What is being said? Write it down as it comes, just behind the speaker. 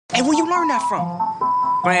Hey, where you learn that from?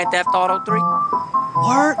 Grand Theft Auto 3.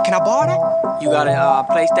 Word? Can I borrow that? You got a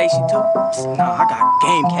PlayStation 2? Nah, I got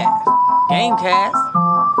Gamecast. Gamecast?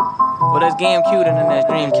 Well, that's GameCube and then there's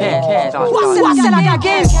Dreamcast. I said I got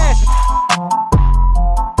Gamecast.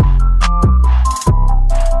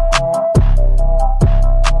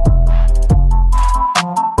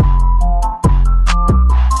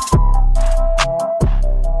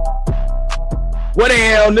 What the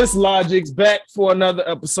hell? This Logix back for another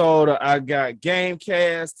episode of I Got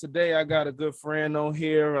Gamecast. Today I got a good friend on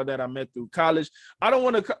here that I met through college. I don't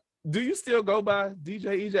want to. Do you still go by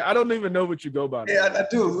DJ EJ? I don't even know what you go by now. Yeah, I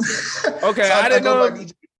do. Okay, So I didn't know.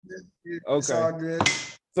 DJ. It's Okay. all good.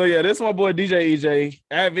 So yeah, this is my boy DJ EJ,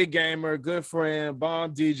 avid gamer, good friend,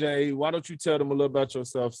 bomb DJ. Why don't you tell them a little about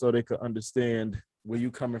yourself so they could understand where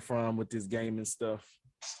you coming from with this gaming stuff?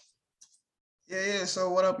 Yeah.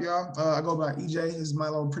 So what up, y'all? I go by EJ, as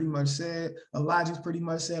Milo pretty much said. Logix pretty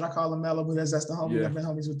much said. I call him Melo because that's the homie. Yeah. I've been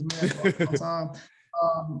homies with the man for a long time.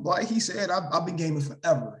 Like he said, I've been gaming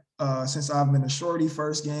forever. Since I've been a shorty.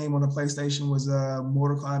 First game on the PlayStation was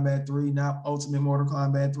Mortal Kombat 3, not Ultimate Mortal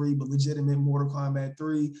Kombat 3, but legitimate Mortal Kombat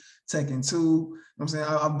 3, Tekken 2. You know what I'm saying?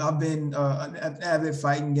 I've been an avid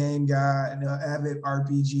fighting game guy, an avid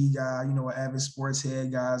RPG guy, an avid sports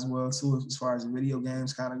head guy as well, too, as far as video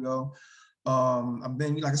games kind of go. I've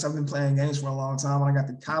been, like I said, I've been playing games for a long time. When I got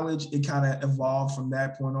to college, it kind of evolved from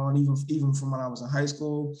that point on, even from when I was in high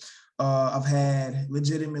school. I've had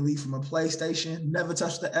legitimately from a PlayStation, never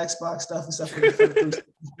touched the Xbox stuff except for the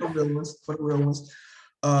real ones.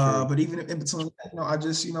 But even in between, I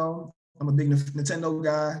just, I'm a big Nintendo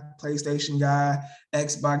guy, PlayStation guy,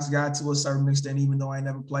 Xbox guy to a certain extent, even though I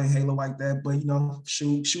never played Halo like that. But,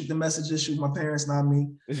 shoot the messages, shoot my parents, not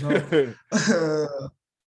me.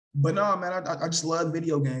 But no, man, I just love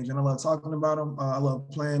video games and I love talking about them. I love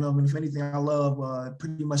playing them. And if anything, I love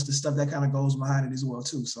pretty much the stuff that kind of goes behind it as well,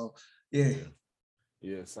 too. So, yeah.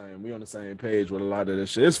 Yeah, same. We on the same page with a lot of this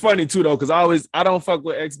shit. It's funny, too, though, because I don't fuck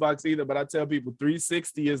with Xbox either, but I tell people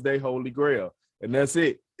 360 is their holy grail. And that's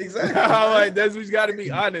it. Exactly. I'm like, that's what you got to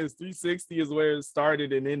be honest. 360 is where it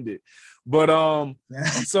started and ended. But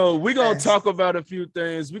so we're going to talk about a few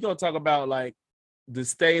things. We're going to talk about, like, the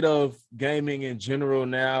state of gaming in general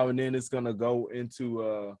now, and then it's gonna go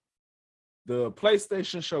into the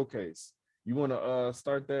PlayStation showcase. You want to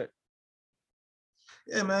start that?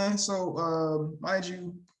 Yeah, man. So mind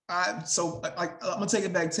you, I'm gonna take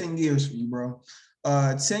it back 10 years for you, bro.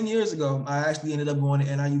 10 years ago, I actually ended up going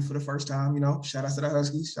to NIU for the first time. Shout out to the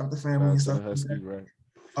Huskies, shout out to the family and stuff. Husky, right.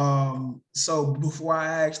 So before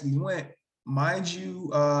I actually went, mind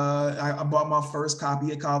you, I bought my first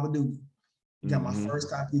copy of Call of Duty. Got my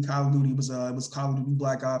first copy of Call of Duty. It was Call of Duty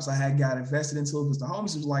Black Ops. I had got invested into it because the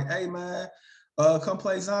homies was like, "Hey man, come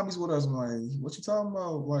play zombies with us." I'm like, "What you talking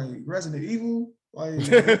about? Like Resident Evil?" Like,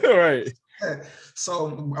 right.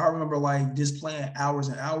 So I remember like just playing hours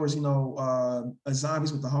and hours,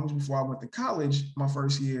 zombies with the homies before I went to college my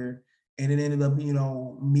first year, and it ended up,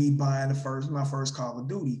 me buying my first Call of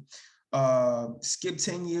Duty. Skip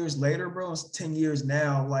 10 years later, bro. It's 10 years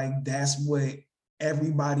now. Like that's what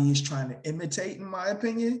everybody is trying to imitate, in my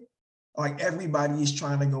opinion. Like everybody is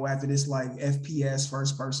trying to go after this like FPS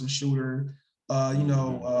first person shooter, like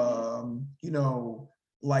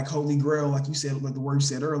Holy Grail, like you said, like the word you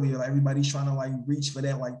said earlier, like everybody's trying to like reach for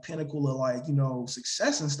that like pinnacle of like,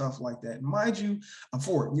 success and stuff like that. And mind you, I'm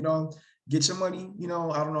for it, get your money,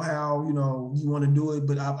 I don't know how, you want to do it,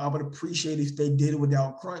 but I would appreciate if they did it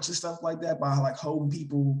without crunch and stuff like that, by like holding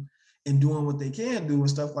people and doing what they can do and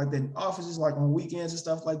stuff like that in offices, like on weekends and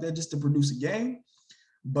stuff like that, just to produce a game.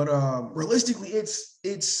 But realistically, it's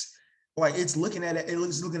looking at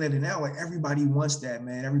it now, like everybody wants that,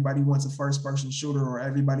 man. Everybody wants a first-person shooter, or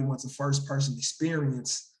everybody wants a first-person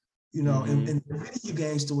experience, in video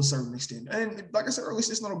games to a certain extent. And like I said earlier,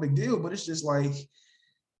 it's not a big deal, but it's just like,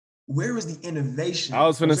 where is the innovation? I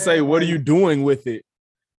was gonna say, what are you doing with it?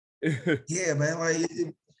 Yeah, man, like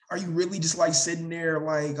are you really just like sitting there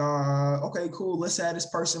like, okay, cool, let's have this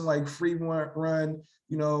person like free run,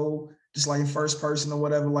 just like in first person or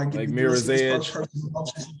whatever, like Mirror's Edge.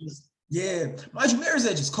 Yeah, mind you, Mirror's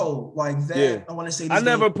Edge is cold. Like that, yeah. I want to say I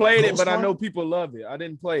never played it, but I know people love it. I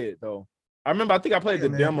didn't play it though. I think I played the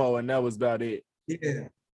demo and that was about it. Yeah.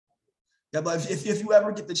 Yeah, but if you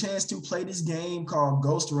ever get the chance to play this game called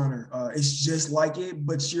Ghost Runner, it's just like it,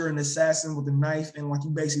 but you're an assassin with a knife and like you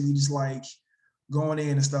basically just like going in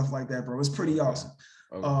and stuff like that, bro. It's pretty awesome.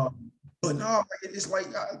 Okay. But no, it's like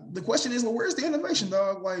the question is, well, where's the innovation,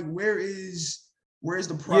 dog? Like, where's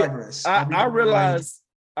the progress? Yeah,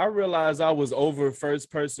 I realized I was over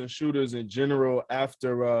first person shooters in general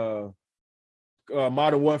after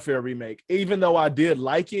Modern Warfare remake. Even though I did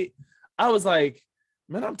like it, I was like,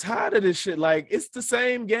 man, I'm tired of this shit. Like, it's the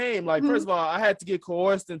same game. Like, first of all, I had to get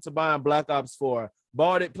coerced into buying Black Ops 4.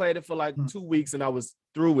 Bought it, played it for like 2 weeks, and I was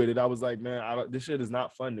through with it. I was like, man, this shit is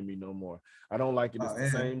not fun to me no more. I don't like it. It's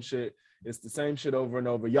the same shit. It's the same shit over and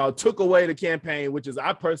over. Y'all took away the campaign, which is,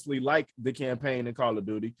 I personally like the campaign in Call of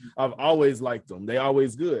Duty. I've always liked them. They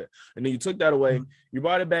always good. And then you took that away. You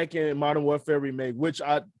brought it back in Modern Warfare Remake, which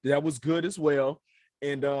that was good as well.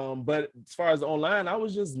 And but as far as online, I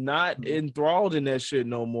was just not enthralled in that shit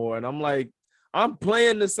no more. And I'm like, I'm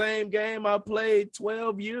playing the same game I played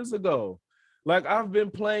 12 years ago. Like, I've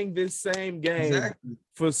been playing this same game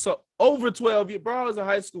for over 12 years. Bro, I was in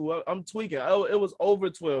high school. I'm tweaking. It was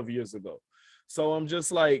over 12 years ago. So I'm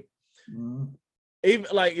just like, even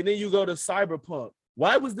like, and then you go to Cyberpunk.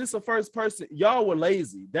 Why was this a first person? Y'all were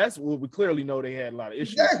lazy. That's what we clearly know. They had a lot of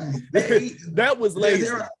issues. That was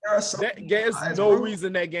lazy. There's no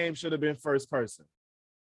reason that game should have been first person.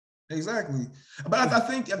 Exactly. But I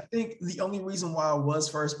think the only reason why it was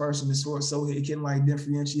first person is so it can like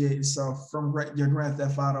differentiate itself from your Grand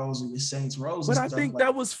Theft Autos or your Saints Rows. But I think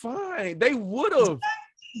that was fine. They would have.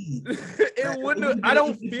 It wouldn't have. I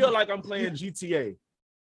don't feel like I'm playing GTA.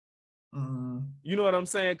 You know what I'm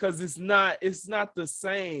saying? Because it's not the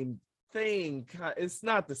same thing. It's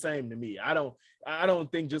not the same to me. I don't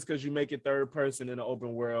think just because you make it third person in an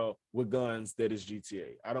open world with guns that is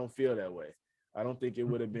GTA. I don't feel that way. I don't think it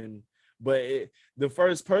would have been, but the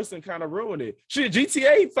first person kind of ruined it. Shit,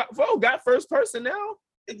 GTA 4 got first person now.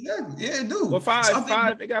 Exactly. Yeah, it do. Well,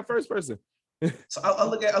 five, they got first person. So I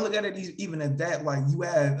look at it even at that. Like, you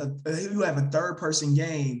have a third person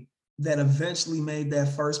game that eventually made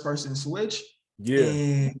that first person switch. Yeah.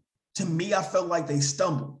 And to me, I felt like they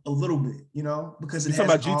stumbled a little bit, because you talking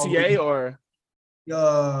about GTA or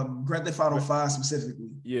Grand Theft Auto 5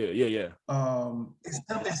 specifically. Yeah.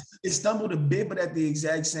 It stumbled a bit, but at the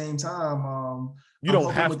exact same time, you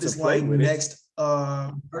don't have to play with next.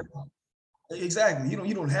 Exactly.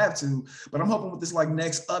 You don't have to, but I'm hoping with this like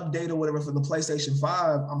next update or whatever for the PlayStation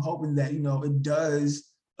 5, I'm hoping that it does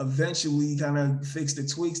eventually kind of fix the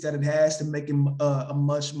tweaks that it has to make it a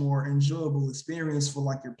much more enjoyable experience for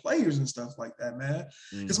like your players and stuff like that, man.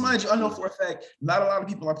 Because mind you, I know for a fact not a lot of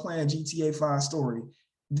people are playing GTA 5 story.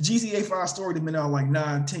 The GTA 5 story has been out like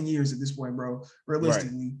 9-10 years at this point, bro.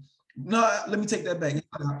 Realistically, no, let me take that back. It's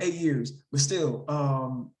about 8 years, but still,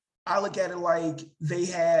 I look at it like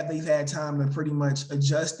they've had time to pretty much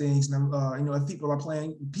adjust things. And if people are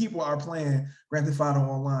playing Grand Theft Auto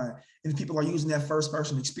Online, and if people are using that first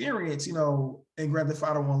person experience, in Grand Theft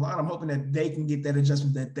Auto Online, I'm hoping that they can get that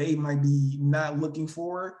adjustment that they might be not looking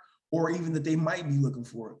for, or even that they might be looking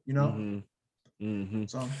for.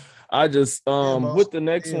 So I just with the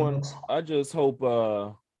next one, I just hope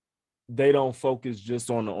they don't focus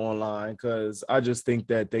just on the online, because I just think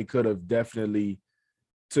that they could have definitely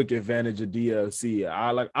took advantage of DLC.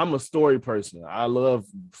 I'm a story person. I love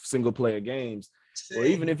single player games. Or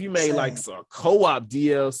even if you made like a co-op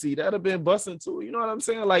DLC, that'd have been busting too. You know what I'm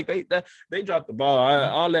saying? Like they dropped the ball.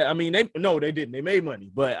 All that. I mean, they didn't. They made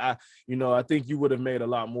money, but I think you would have made a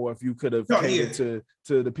lot more if you could have catered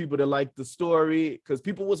to the people that like the story, because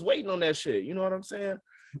people was waiting on that shit. You know what I'm saying?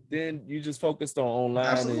 Then you just focused on online.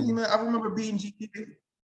 Absolutely, man. I remember being GTA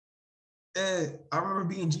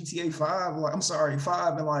 5,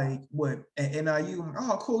 5 and like what at NIU.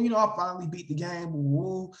 Oh, cool, I finally beat the game.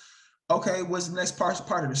 Woo. Okay, what's the next part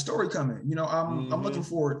of the story coming? I'm looking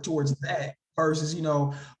forward towards that versus,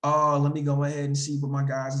 let me go ahead and see what my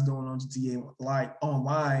guys is doing on GTA like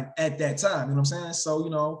online at that time. You know what I'm saying?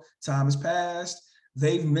 So, time has passed.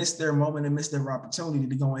 They've missed their moment and missed their opportunity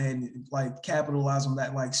to go ahead and like capitalize on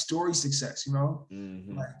that like story success,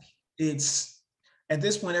 Like, it's at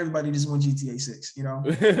this point, everybody just wants GTA 6,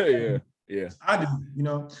 Yeah. I do,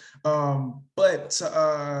 but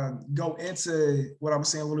to go into what I was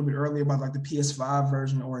saying a little bit earlier about like the PS5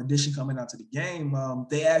 version or edition coming out to the game,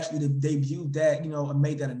 they actually debuted that, and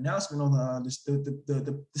made that announcement on the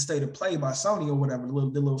state of play by Sony or whatever, the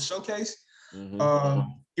little showcase.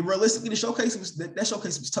 Realistically, the showcase that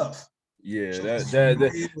showcase was tough. Yeah,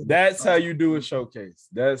 that's how you do a showcase.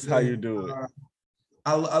 That's how you do it.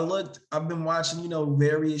 I've been watching,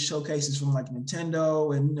 various showcases from like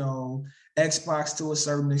Nintendo and, Xbox to a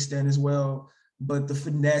certain extent as well. But the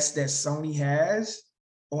finesse that Sony has,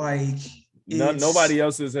 like, nobody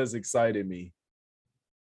else's has excited me.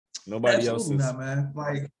 Nobody else's. Not, man.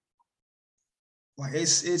 Like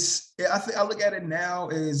I look at it now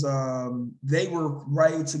as they were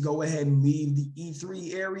ready to go ahead and leave the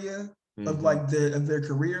E3 area of like their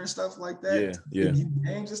career and stuff like that. Yeah. Debut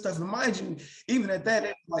games and stuff. And mind you, even at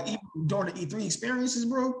that, like even during the E3 experiences,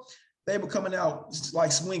 bro, they were coming out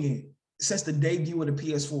like swinging since the debut of the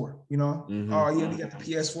PS4. You know, oh yeah, we got the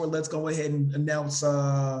PS4. Let's go ahead and announce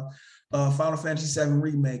Final Fantasy VII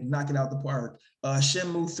Remake, knock it out the park.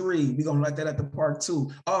 Shenmue 3, we gonna knock that at the park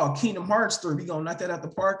too. Oh, Kingdom Hearts 3, we gonna knock that at the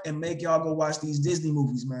park and make y'all go watch these Disney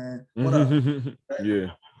movies, man. What up? Yeah.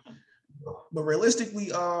 But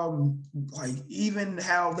realistically, like even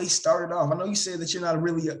how they started off, I know you said that you're not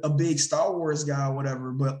really a big Star Wars guy or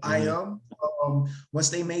whatever, but I am. Once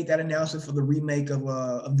they made that announcement for the remake of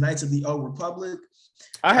Knights of the Old Republic,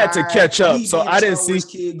 I had to catch up, so I didn't see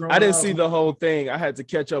the whole thing. I had to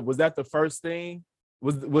catch up. Was that the first thing?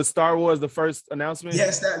 Was Star Wars the first announcement?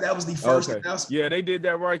 Yes, that was the first announcement. Yeah, they did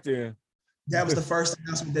that right there. That was the first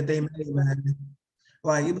announcement that they made, man.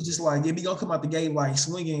 Like it was just like, yeah, we gonna come out the gate like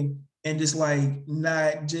swinging and just like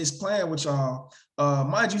not just playing with y'all.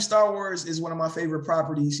 Mind you, Star Wars is one of my favorite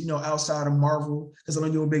properties, you know, outside of Marvel, because I know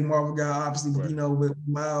you're a big Marvel guy, obviously, but you know, with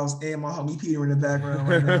Miles and my homie Peter in the background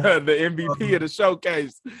right now. The MVP of the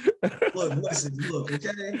showcase. Look,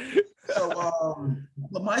 okay. So,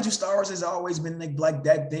 but mind you, Star Wars has always been like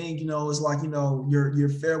that thing, you know, it's like, you know, your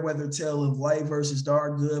fair weather tale of light versus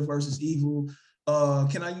dark, good versus evil.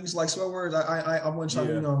 Can I use like swear words? I want to try,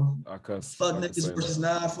 you know, fuck niggas versus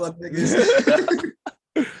non-fuck niggas.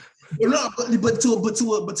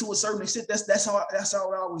 but to a certain extent, that's how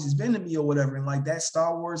it always has been to me or whatever. And like that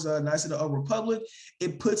Star Wars, Knights of the Old Republic,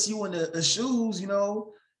 it puts you in the shoes, you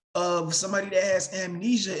know, of somebody that has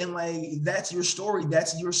amnesia, and like that's your story,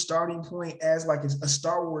 that's your starting point as like a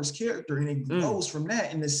Star Wars character, and it grows from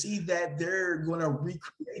that. And to see that they're going to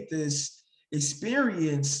recreate this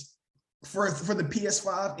experience for the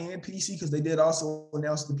PS5 and PC, because they did also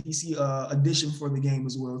announce the PC edition for the game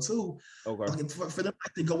as well too. Okay. Like for them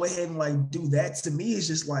to go ahead and like do that, to me is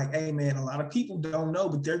just like, hey man, a lot of people don't know,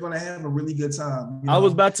 but they're gonna have a really good time. You know? I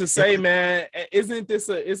was about to say, man, is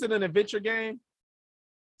it an adventure game?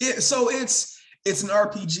 Yeah, so it's an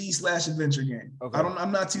RPG / adventure game. Okay.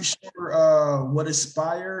 I'm not too sure what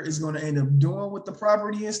Aspire is going to end up doing with the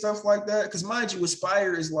property and stuff like that. Because mind you,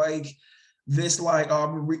 Aspire is like this, like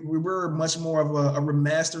we're much more of a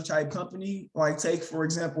remaster type company. Like take for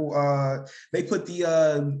example, they put the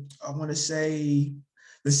I want to say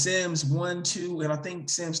the Sims 1, 2, and I think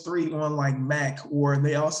Sims 3 on like Mac, or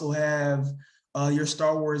they also have your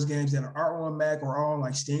Star Wars games that are on Mac or are on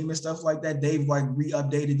like Steam and stuff like that. They've like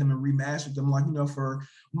re-updated them and remastered them, like, you know, for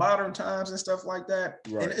modern times and stuff like that.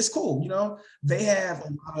 Right. And it's cool, you know. They have a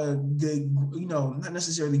lot of good, you know, not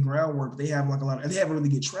necessarily groundwork, but they have like they have a really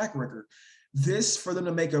good track record. This for them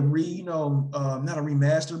to make a not a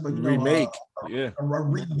remaster, but you know, remake, a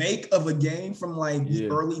remake of a game from like the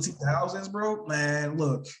early 2000s, bro. Man,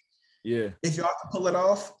 look, if y'all can pull it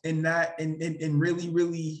off and not and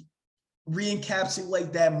really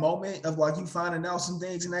re-encapsulate that moment of like you finding out some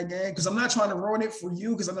things in that game, because I'm not trying to ruin it for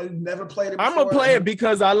you because I know you've never played it before. I'm gonna play it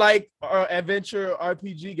because I like adventure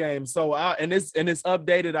RPG games. So and it's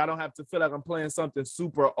updated. I don't have to feel like I'm playing something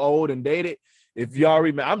super old and dated. If y'all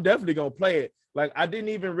remember, I'm definitely gonna play it. Like I didn't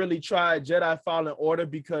even really try Jedi Fallen Order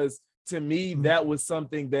because to me that was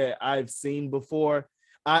something that I've seen before.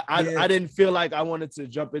 I didn't feel like I wanted to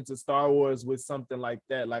jump into Star Wars with something like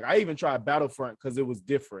that. Like I even tried Battlefront because it was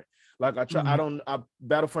different. Like I tried,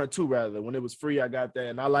 Battlefront 2 rather. When it was free, I got that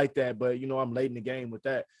and I like that. But you know, I'm late in the game with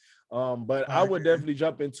that. But I would definitely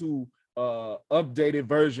jump into updated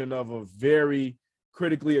version of a very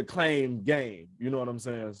critically acclaimed game. You know what I'm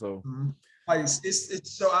saying? So, like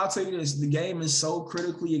it's so I'll tell you this: the game is so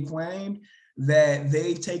critically acclaimed that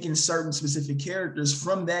they've taken certain specific characters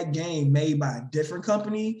from that game made by a different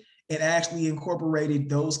company and actually incorporated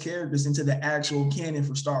those characters into the actual canon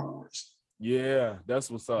for Star Wars. Yeah, that's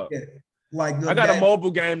what's up. Yeah. Like I got a mobile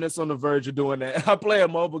game that's on the verge of doing that. I play a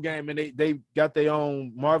mobile game and they got their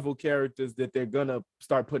own Marvel characters that they're gonna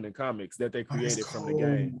start putting in comics that they created from the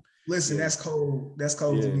game. Listen, that's cold. That's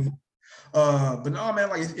cold to me. But no, man,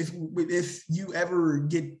 like if you ever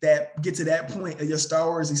get to that point of your Star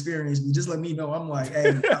Wars experience, just let me know. I'm like,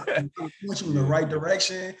 hey, I point you in the right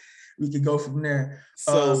direction. We could go from there.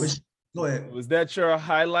 So go ahead. Was that your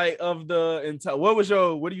highlight of the entire?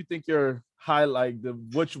 What do you think your highlight?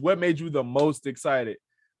 What made you the most excited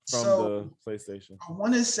from the PlayStation? I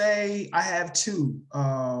want to say I have two.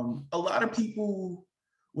 A lot of people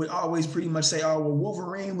would always pretty much say, oh, well,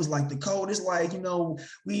 Wolverine was like the coldest, like, you know,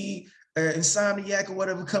 we Insomniac or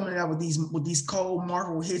whatever coming out with these cold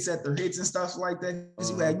Marvel hits at their hits and stuff like that. Because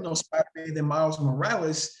you had, you know, Spider-Man and Miles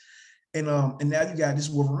Morales. And now you got this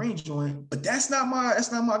Wolverine joint, but that's not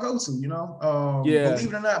my go-to, you know. Yeah.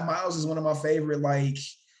 Believe it or not, Miles is one of my favorite, like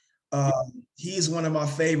he is one of my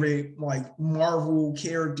favorite like Marvel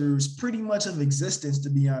characters pretty much of existence, to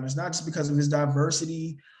be honest, not just because of his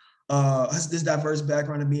diversity, this diverse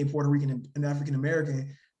background of being Puerto Rican and African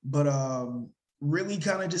American, but really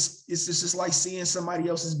kind of just it's just like seeing somebody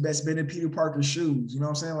else's best been in Peter Parker's shoes. You know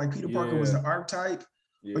what I'm saying? Like Peter Parker was the archetype,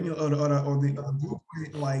 or, you know, or the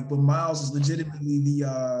blueprint. Like, but Miles is legitimately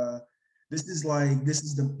the this is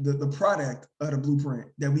the product of the blueprint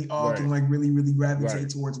that we all can like really gravitate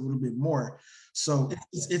towards a little bit more. So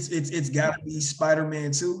it's got to be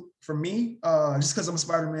Spider-Man 2 for me, just because I'm a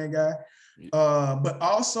Spider-Man guy. But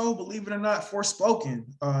also, believe it or not, Forspoken,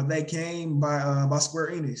 they came by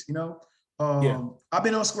Square Enix, you know. I've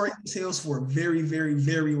been on Square Enix heels for a very, very,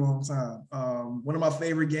 very long time. One of my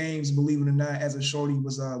favorite games, believe it or not, as a shorty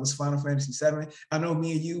was Final Fantasy VII. I know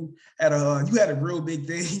me and you had a real big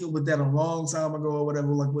thing with that a long time ago or whatever,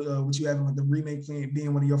 like what you having like the remake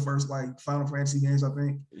being one of your first like Final Fantasy games, I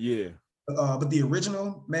think. Yeah. But the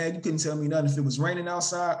original, man, you couldn't tell me nothing. If it was raining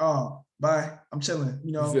outside, oh, bye, I'm chilling,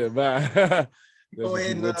 you know. You said bye. Go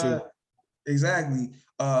ahead and exactly.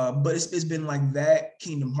 But it's been like that,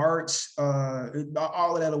 Kingdom Hearts,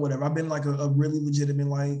 all of that or whatever. I've been like a really legitimate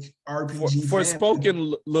like RPG.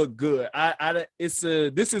 Forspoken look good. This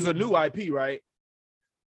is a new IP, right?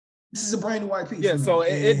 This is a brand new IP. Yeah, so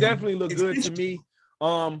it definitely looked good to me.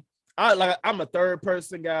 I'm a third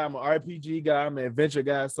person guy, I'm an RPG guy, I'm an adventure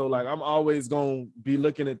guy. So like I'm always gonna be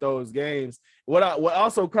looking at those games. What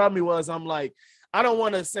also caught me was I'm like, I don't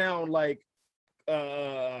want to sound like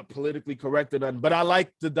politically correct or nothing, but I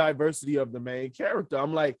like the diversity of the main character.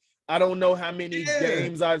 I'm like, I don't know how many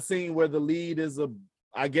games I've seen where the lead is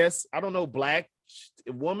I guess, I don't know, black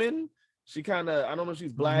woman. She kind of, I don't know if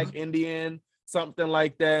she's black, Indian, something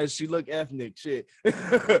like that. She look ethnic, shit.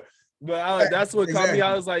 But that's what caught me.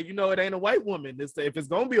 I was like, you know, it ain't a white woman. If it's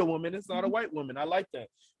gonna be a woman, it's not a white woman. I like that.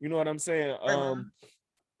 You know what I'm saying?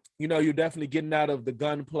 You know, you're definitely getting out of the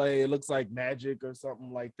gunplay. It looks like magic or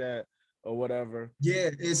something like that, or whatever. Yeah,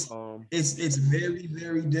 it's very,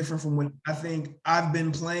 very different from what I think I've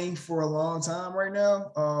been playing for a long time right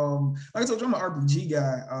now. Like I told you, I'm an RPG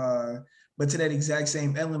guy, but to that exact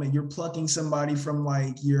same element, you're plucking somebody from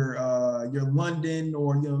like your London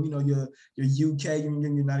or your UK,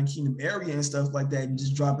 your United Kingdom area and stuff like that, and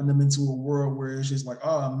just dropping them into a world where it's just like,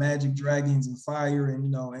 oh, magic, dragons, and fire,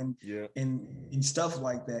 and and stuff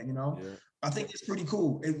like that, you know. Yeah. I think it's pretty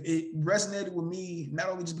cool. It resonated with me, not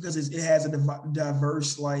only just because it has a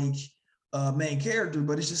diverse like main character,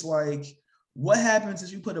 but it's just like, what happens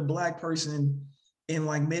if you put a black person in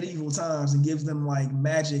like medieval times and gives them like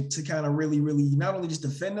magic to kind of really, really not only just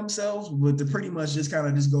defend themselves, but to pretty much just kind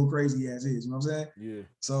of just go crazy as is. You know what I'm saying? Yeah.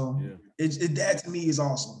 So that to me is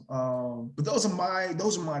awesome. But those are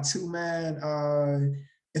my two, man.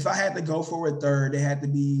 If I had to go for a third, they had to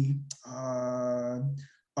be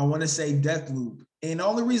I want to say Deathloop. And the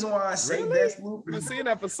only reason why I say Deathloop, you've been seeing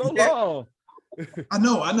that for so long. I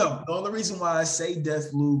know. The only reason why I say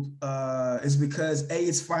Deathloop is because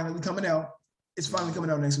it's finally coming out. It's finally coming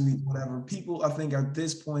out next week, whatever. People, I think, at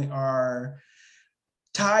this point are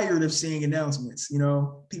tired of seeing announcements. You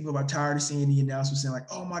know, people are tired of seeing the announcements saying like,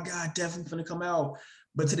 "Oh my God, Deathloop's gonna come out."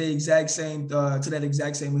 But to that exact same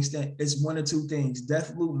extent, it's one of two things.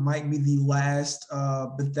 Deathloop might be the last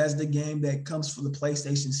Bethesda game that comes for the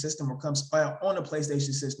PlayStation system or comes on a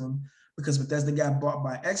PlayStation system, because Bethesda got bought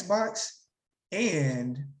by Xbox,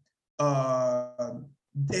 and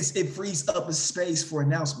it frees up a space for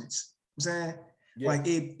announcements. You know what I'm saying? Yeah. Like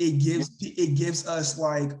it gives us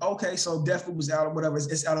like, okay, so Deathloop was out or whatever,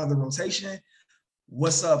 it's out of the rotation.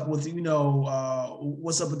 What's up with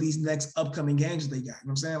what's up with these next upcoming games that they got? You know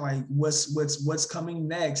what I'm saying? Like what's coming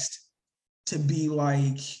next to be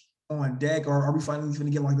like on deck? Or are we finally going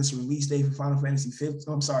to get like this release date for Final Fantasy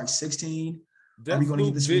 16? Are we going to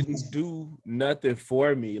get this release? Didn't do nothing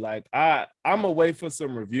for me. Like I'm gonna wait for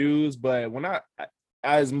some reviews, but when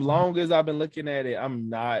as long as I've been looking at it, I'm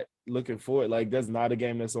not looking for it. Like that's not a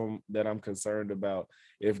game that I'm concerned about.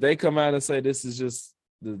 If they come out and say this is just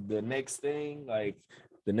the next thing, like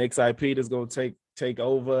the next IP that's gonna take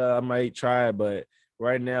over, I might try it, but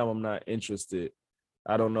right now I'm not interested.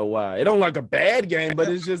 I don't know why. It don't like a bad game, but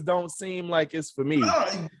it just don't seem like it's for me.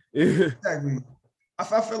 Exactly. I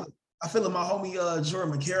feel like my homie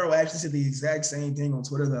Jordan McCarroll actually said the exact same thing on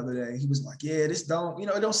Twitter the other day. He was like, "Yeah, this it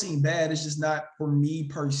don't seem bad. It's just not for me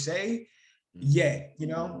per se." yet,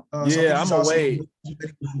 So I think Yeah, he's I'm also away.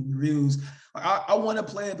 reviews. I want to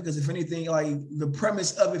play it because if anything, like the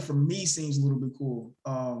premise of it for me seems a little bit cool.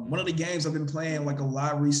 One of the games I've been playing like a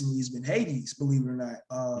lot recently has been Hades, believe it or not.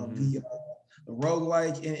 The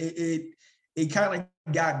roguelike, and it kind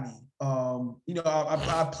of got me.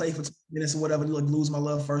 I play for 2 minutes or whatever, like lose my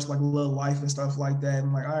love first, like a little life and stuff like that.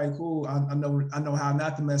 I'm like, all right, cool. I know how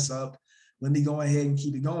not to mess up. Let me go ahead and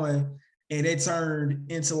keep it going. And it turned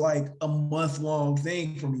into like a month-long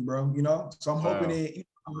thing for me, bro. So I'm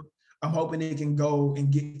hoping it can go and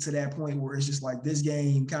get to that point where it's just like this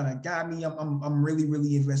game kind of got me. I'm really,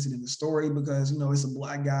 really invested in the story because it's a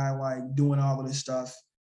black guy like doing all of this stuff,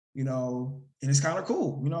 and it's kind of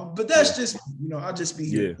cool, But that's just I'll just be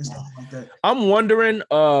here and stuff like that. I'm wondering,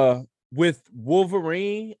 with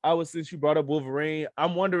Wolverine, since you brought up Wolverine,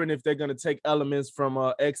 I'm wondering if they're gonna take elements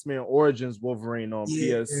from X-Men Origins Wolverine on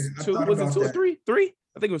PS2. Was it 2 or 3? 3?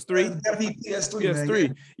 I think it was 3. Gotta be PS3, PS3.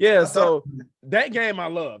 man. Yeah, so that game I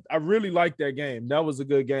loved. I really liked that game. That was a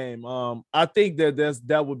good game. I think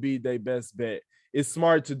that would be their best bet. It's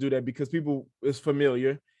smart to do that because people is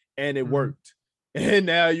familiar and it worked. And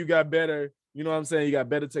now you got better, you know what I'm saying? You got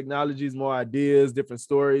better technologies, more ideas, different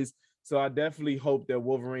stories. So I definitely hope that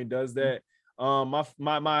Wolverine does that.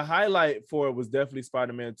 My highlight for it was definitely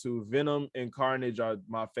Spider-Man 2. Venom and Carnage are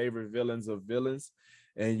my favorite villains of villains.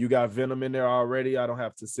 And you got Venom in there already. I don't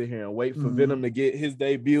have to sit here and wait for Venom to get his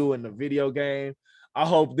debut in the video game. I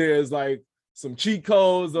hope there's like some cheat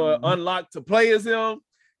codes or unlock to play as him.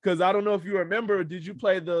 Because I don't know if you remember, did you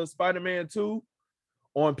play the Spider-Man 2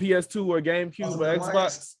 on PS2 or GameCube or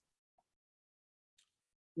Xbox?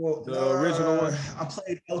 Well, the original one.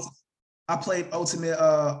 I played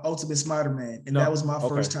Ultimate Spider-Man, and that was my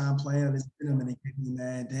first time playing this Venom, and it gave me,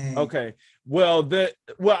 man, dang. Okay.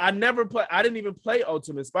 I never play. I didn't even play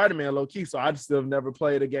Ultimate Spider-Man low key, so I still never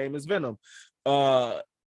played a game as Venom.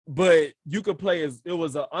 But you could play as it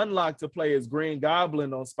was an unlock to play as Green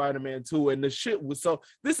Goblin on Spider-Man 2, and the shit was so.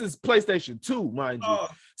 This is PlayStation 2, mind you.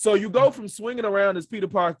 So you go from swinging around as Peter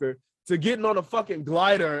Parker to getting on a fucking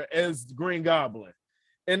glider as Green Goblin.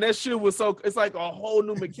 And that shit was so, it's like a whole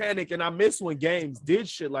new mechanic. And I miss when games did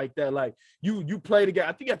shit like that. Like you play the game,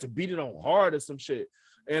 I think you have to beat it on hard or some shit.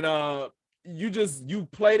 And you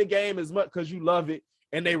play the game as much because you love it,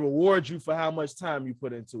 and they reward you for how much time you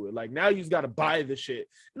put into it. Like now you just gotta buy the shit.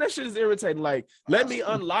 And that shit is irritating. Like, let me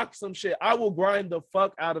unlock some shit. I will grind the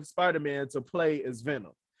fuck out of Spider-Man to play as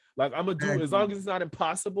Venom. Like I'm gonna do as long as it's not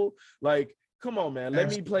impossible. Like, come on, man. Let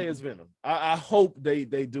me play as Venom. I hope they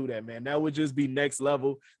do that, man. That would just be next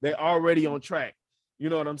level. They're already on track. You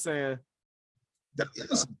know what I'm saying? To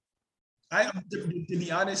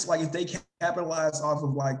be honest, like if they capitalize off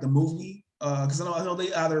of like the movie, because I know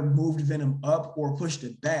they either moved Venom up or pushed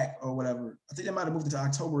it back or whatever. I think they might have moved it to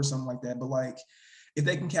October or something like that. But like, if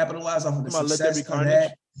they can capitalize off of the success of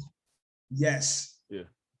that, yes,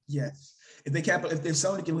 yes. If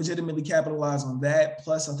Sony can legitimately capitalize on that,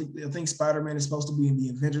 plus I think Spider-Man is supposed to be in the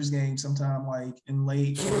Avengers game sometime like in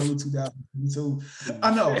early 2022.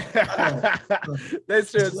 I know. That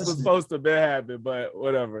shit was supposed to be happening, but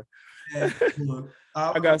whatever. Look,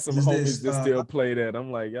 I got some homies that still play that.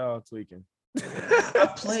 I'm like, y'all tweaking.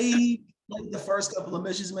 I played the first couple of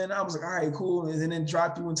missions, man. I was like, all right, cool. And then it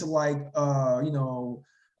dropped you into like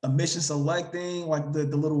a mission select thing, like the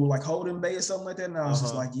little like holding bay or something like that. And I was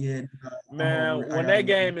just like, yeah. Man, when that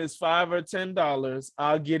game is $5 or $10,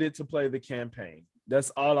 I'll get it to play the campaign. That's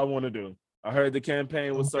all I want to do. I heard the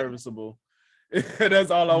campaign was serviceable. That's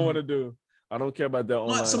all I want to do. I don't care about that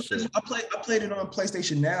online shit. I played it on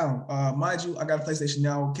PlayStation Now. Mind you, I got a PlayStation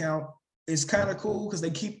Now account. It's kind of cool because they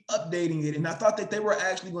keep updating it. And I thought that they were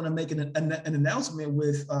actually going to make an announcement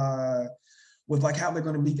with like how they're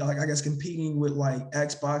going to be like, I guess, competing with like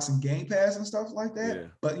Xbox and Game Pass and stuff like that.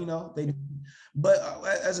 Yeah. But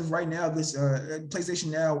as of right now, this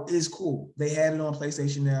PlayStation Now is cool. They had it on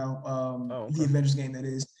PlayStation Now. The Avengers game, that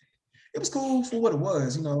is. It was cool for what it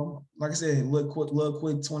was, like I said, look quick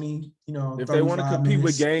 20, if they want to compete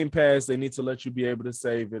with Game Pass, they need to let you be able to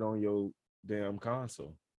save it on your damn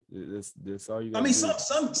console. This all you got. I mean,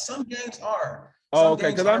 some games are.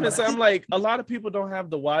 Okay, because I'm like, a lot of people don't have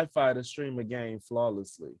the Wi-Fi to stream a game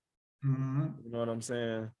flawlessly. Mm-hmm. You know what I'm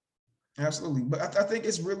saying? Absolutely. But I think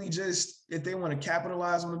it's really just if they want to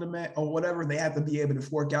capitalize on the demand or whatever, they have to be able to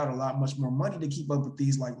fork out much more money to keep up with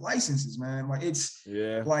these like licenses, man. Like it's I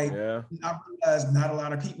realize not a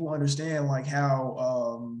lot of people understand like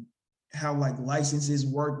how like licenses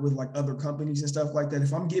work with like other companies and stuff like that.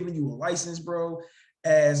 If I'm giving you a license, bro,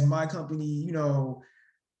 as my company,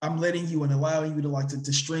 I'm letting you and allowing you to like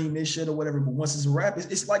to stream this shit or whatever. But once it's a wrap,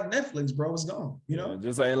 it's like Netflix, bro. It's gone. You know,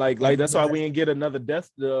 just like that's why we didn't get another death.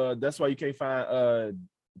 That's why you can't find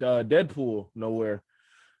Deadpool nowhere.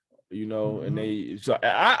 You know, and they so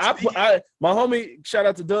I my homie, shout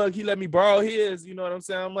out to Doug, he let me borrow his. You know what I'm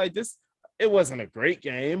saying? I'm like, it wasn't a great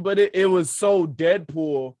game, but it was so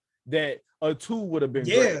Deadpool that a 2 would have been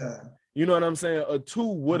great. You know what I'm saying? A 2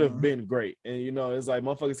 would have been great. And you know, it's like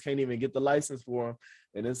motherfuckers can't even get the license for them.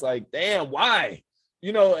 And it's like, damn, why?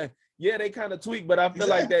 You know, yeah, they kind of tweak, but I feel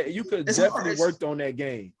like that you could definitely worked on that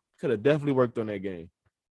game. Could have definitely worked on that game.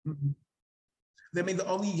 I mean, the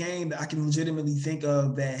only game that I can legitimately think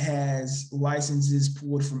of that has licenses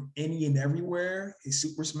pulled from any and everywhere is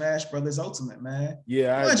Super Smash Brothers Ultimate, man.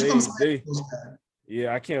 Yeah,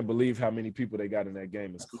 I can't believe how many people they got in that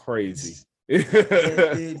game. It's crazy.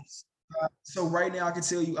 So right now I can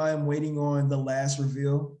tell you I am waiting on the last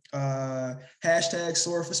reveal. Hashtag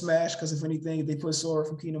Sora for Smash, because if anything, if they put Sora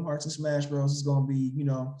from Kingdom Hearts and Smash Bros, it's gonna be, you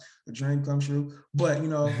know, a dream come true. But you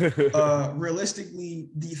know, realistically,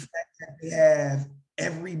 the fact that they have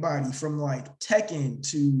everybody from like Tekken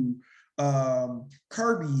to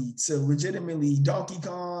Kirby to legitimately Donkey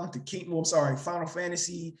Kong to Final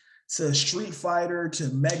Fantasy to Street Fighter to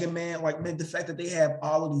Mega Man, like, man, the fact that they have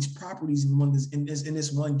all of these properties in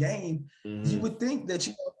this one game, you would think that,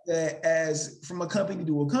 you know, that as from a company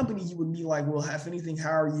to a company, you would be like, well, if anything,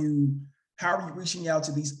 how are you reaching out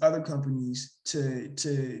to these other companies to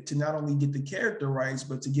not only get the character rights,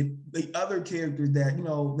 but to get the other characters that, you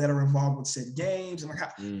know, that are involved with said games? And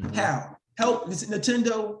like, how help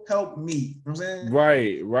Nintendo, help me? You know what I'm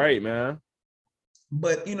saying? Right, man.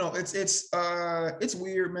 But you know, it's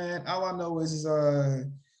weird, man. All I know is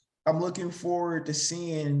I'm looking forward to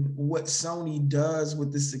seeing what Sony does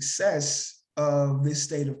with the success of this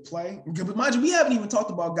state of play. But mind you, we haven't even talked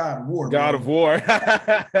about God of War. God of War. We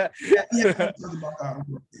haven't even talked about God of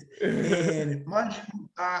War. And mind you,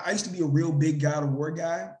 I used to be a real big God of War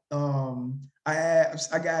guy. I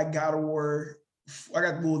got God of War. I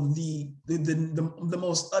got the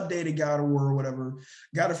most updated God of War or whatever.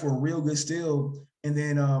 Got it for a real good steal. And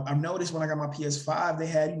then I noticed when I got my PS5,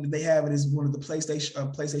 they have it as one of the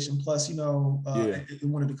PlayStation Plus, you know,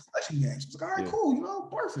 in one of the collection games. I was like, all right, cool, you know,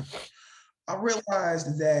 perfect. I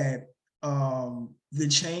realized that the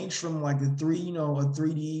change from like a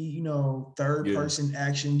 3D, you know, third person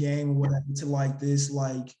action game or whatever to like this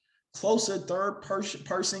like closer third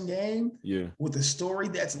person game with a story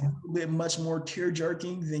that's a little bit much more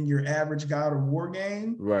tear-jerking than your average God of War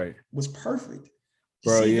game was perfect.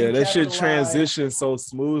 Bro, that shit transitioned so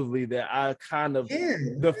smoothly that I kind of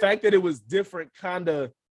the fact that it was different kind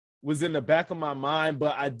of was in the back of my mind,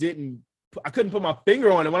 but I couldn't put my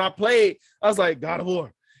finger on it. When I played, I was like, God of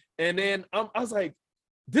War. And then I was like,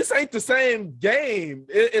 this ain't the same game.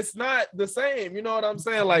 It's not the same. You know what I'm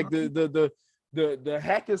saying? Like the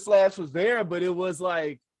hack and slash was there, but it was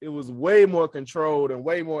like, it was way more controlled and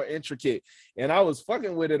way more intricate. And I was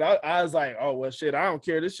fucking with it. I was like, oh, well, shit, I don't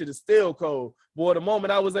care. This shit is still cold. Boy, the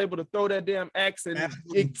moment I was able to throw that damn axe and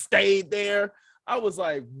it stayed there, I was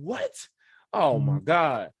like, what? Oh, my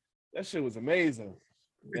God. That shit was amazing.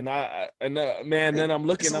 And man, then I'm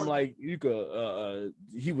looking, I'm like, you could,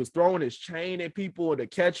 he was throwing his chain at people to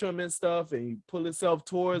catch him and stuff, and he pulled himself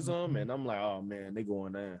towards them. And I'm like, oh, man, they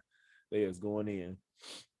going in. They is going in.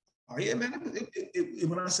 Oh yeah, man!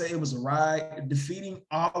 When I say it was a ride, defeating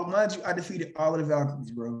all, mind you, I defeated all of the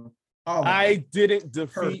Valkyries, bro. I didn't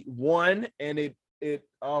defeat one, and it.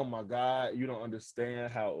 Oh my God, you don't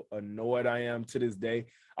understand how annoyed I am to this day.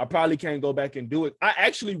 I probably can't go back and do it. I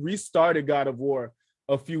actually restarted God of War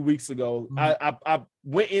a few weeks ago. I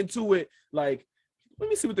went into it like, let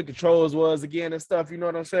me see what the controls was again and stuff. You know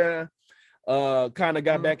what I'm saying? Kind of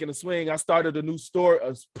got back in the swing. I started a new store,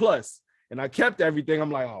 plus. And I kept everything. I'm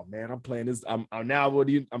like, oh man, I'm playing this. I'm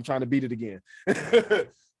trying to beat it again.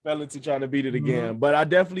 Fell into trying to beat it again. But I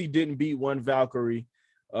definitely didn't beat one Valkyrie.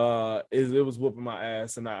 It was whooping my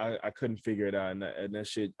ass, and I couldn't figure it out. And that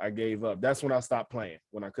shit, I gave up. That's when I stopped playing,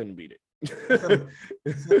 when I couldn't beat it.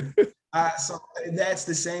 So that's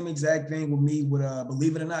the same exact thing with me with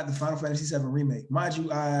believe it or not, the Final Fantasy VII Remake. Mind you,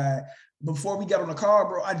 before we got on the car,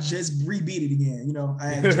 bro, I just re-beat it again. You know,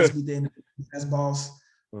 I had just beat the last boss.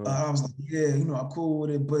 I was like, yeah, you know, I'm cool with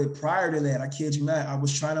it. But prior to that, I kid you not, I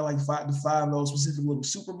was trying to like find those specific little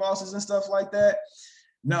super bosses and stuff like that.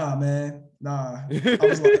 Nah, man, nah. I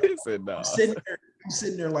was like, I'm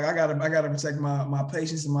sitting there like I gotta protect my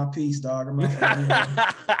patience and my peace, dog. I'm not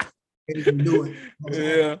can't even do it.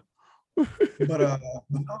 Yeah. But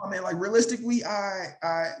no, man, like realistically,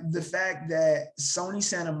 the fact that Sony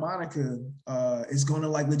Santa Monica is gonna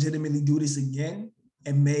like legitimately do this again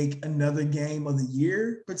and make another game of the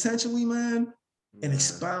year potentially, man, and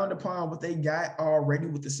expound upon what they got already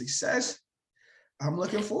with the success, I'm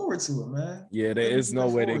looking forward to it, man. Yeah, there is no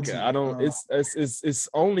way they can. I don't. It's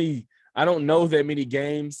only. I don't know that many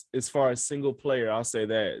games as far as single player. I'll say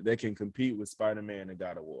that can compete with Spider-Man and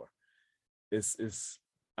God of War. It's.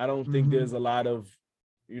 I don't think there's a lot of,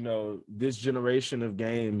 this generation of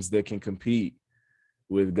games that can compete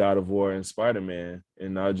with God of War and Spider-Man.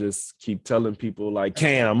 And I'll just keep telling people like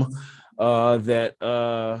Cam that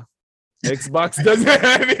Xbox doesn't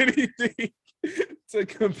have anything to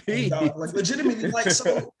compete. Like legitimately, like,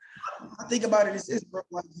 so I think about it as this, bro.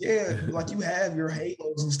 Like, yeah, like you have your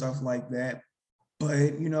Halos and stuff like that,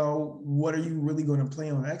 but what are you really going to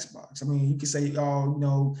play on Xbox? I mean, you can say,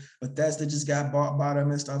 oh, Bethesda just got bought by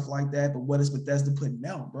them and stuff like that, but what is Bethesda putting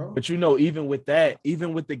out, bro? But even with that,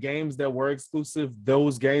 even with the games that were exclusive,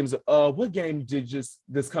 those games, what game did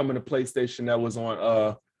this come into PlayStation that was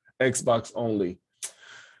on Xbox only?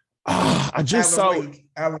 I just saw.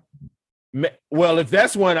 Well, if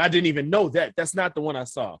that's one, I didn't even know that. That's not the one I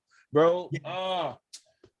saw, bro. It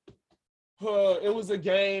was a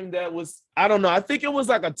game that was, I don't know. I think it was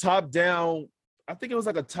like a top-down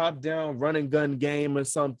run and gun game or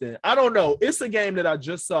something. I don't know. It's a game that I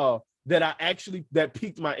just saw that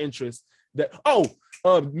piqued my interest. The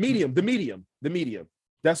medium.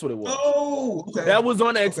 That's what it was. Oh, okay. That was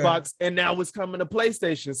on Xbox, and now it's coming to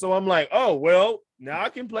PlayStation. So I'm like, oh, well, now I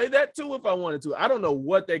can play that too if I wanted to. I don't know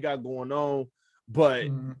what they got going on, but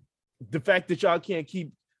the fact that y'all can't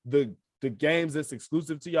keep the games that's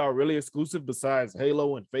exclusive to y'all really exclusive besides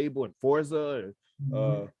Halo and Fable and Forza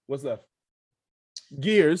or what's left?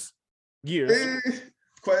 Gears.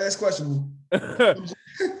 That's questionable. But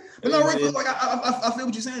no, like I feel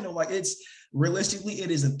what you're saying though. Like, it's realistically,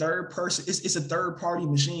 it is a third person. It's a third party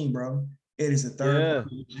machine, bro. It is a third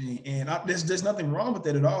party machine, and there's nothing wrong with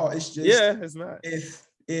it at all. It's just it's not.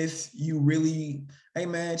 If you really, hey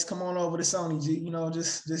man, just come on over to Sony, G.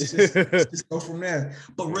 Just go from there.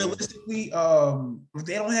 But realistically,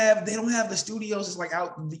 they don't have the studios. It's like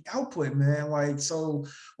the output, man. Like, so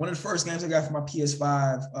one of the first games I got for my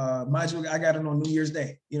PS5, mind you, I got it on New Year's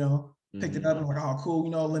Day. Picked it up and I'm like, oh cool.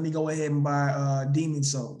 Let me go ahead and buy Demon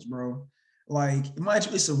Souls, bro. Like, mind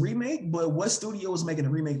you, it's a remake, but what studio is making a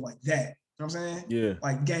remake like that? You know what I'm saying? Yeah.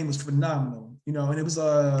 Like, game was phenomenal, and it was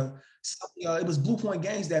it was Blue Point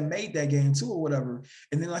Games that made that game too, or whatever.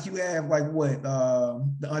 And then like you have like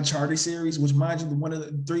the Uncharted series, which mind you, one of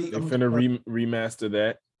the three. They're finna remaster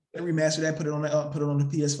that. They remaster that, put it on the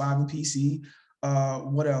PS5 and PC.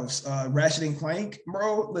 What else? Ratchet and Clank,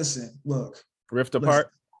 bro. Look. Rift Apart.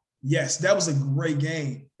 Yes, that was a great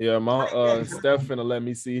game. Yeah, my Steph finna let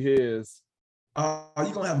me see his. You're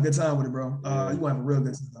gonna have a good time with it, bro. You're gonna have a real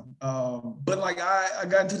good time. But like I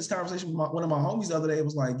got into this conversation with one of my homies the other day. It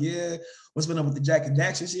was like, yeah, what's been up with the Jack and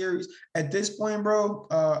Daxter series? At this point, bro,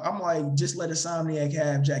 I'm like, just let Insomniac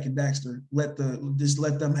have Jack and Daxter. Let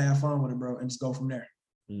them have fun with it, bro, and just go from there.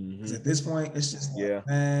 Because at this point, it's just like,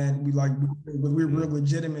 man, we're real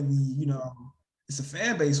legitimately, it's a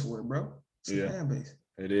fan base for it, bro. It's a fan base.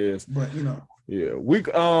 It is. But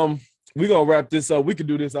we gonna wrap this up. We could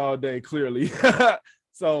do this all day, clearly.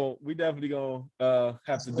 So we definitely gonna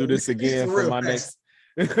have to do this again for my next.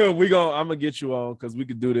 I'm gonna get you on because we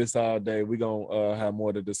could do this all day. We gonna have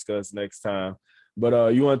more to discuss next time.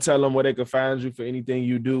 But you want to tell them where they can find you for anything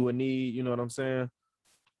you do and need? You know what I'm saying?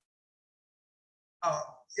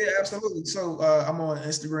 Yeah, absolutely. So I'm on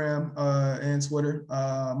Instagram and Twitter.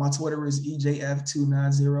 My Twitter is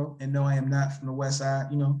EJF290. And no, I am not from the West Side.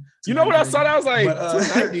 You know what I saw? That I was like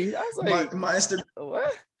 290. I was like, my Instagram.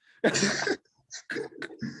 What?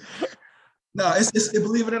 No, it's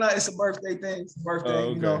believe it or not, it's a birthday thing. It's a birthday.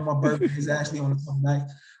 Oh, okay. My birthday is actually on the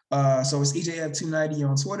 29th. So it's EJF290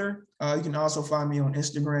 on Twitter. You can also find me on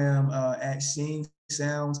Instagram at Seeing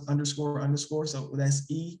Sounds __. So that's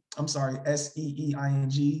SEEING SOUNDS __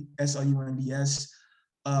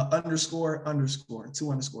 2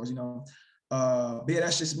 underscores. But yeah,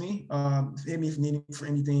 that's just me. Hit me if you need for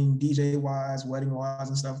anything DJ wise, wedding wise,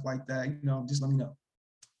 and stuff like that. Just let me know.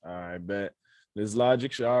 All right, bet. This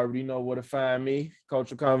Logix, you already know where to find me.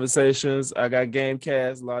 Culture Conversations. I got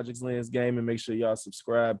Gamecast, Logix Lens Game, and make sure y'all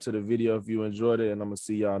subscribe to the video if you enjoyed it. And I'm gonna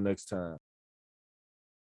see y'all next time.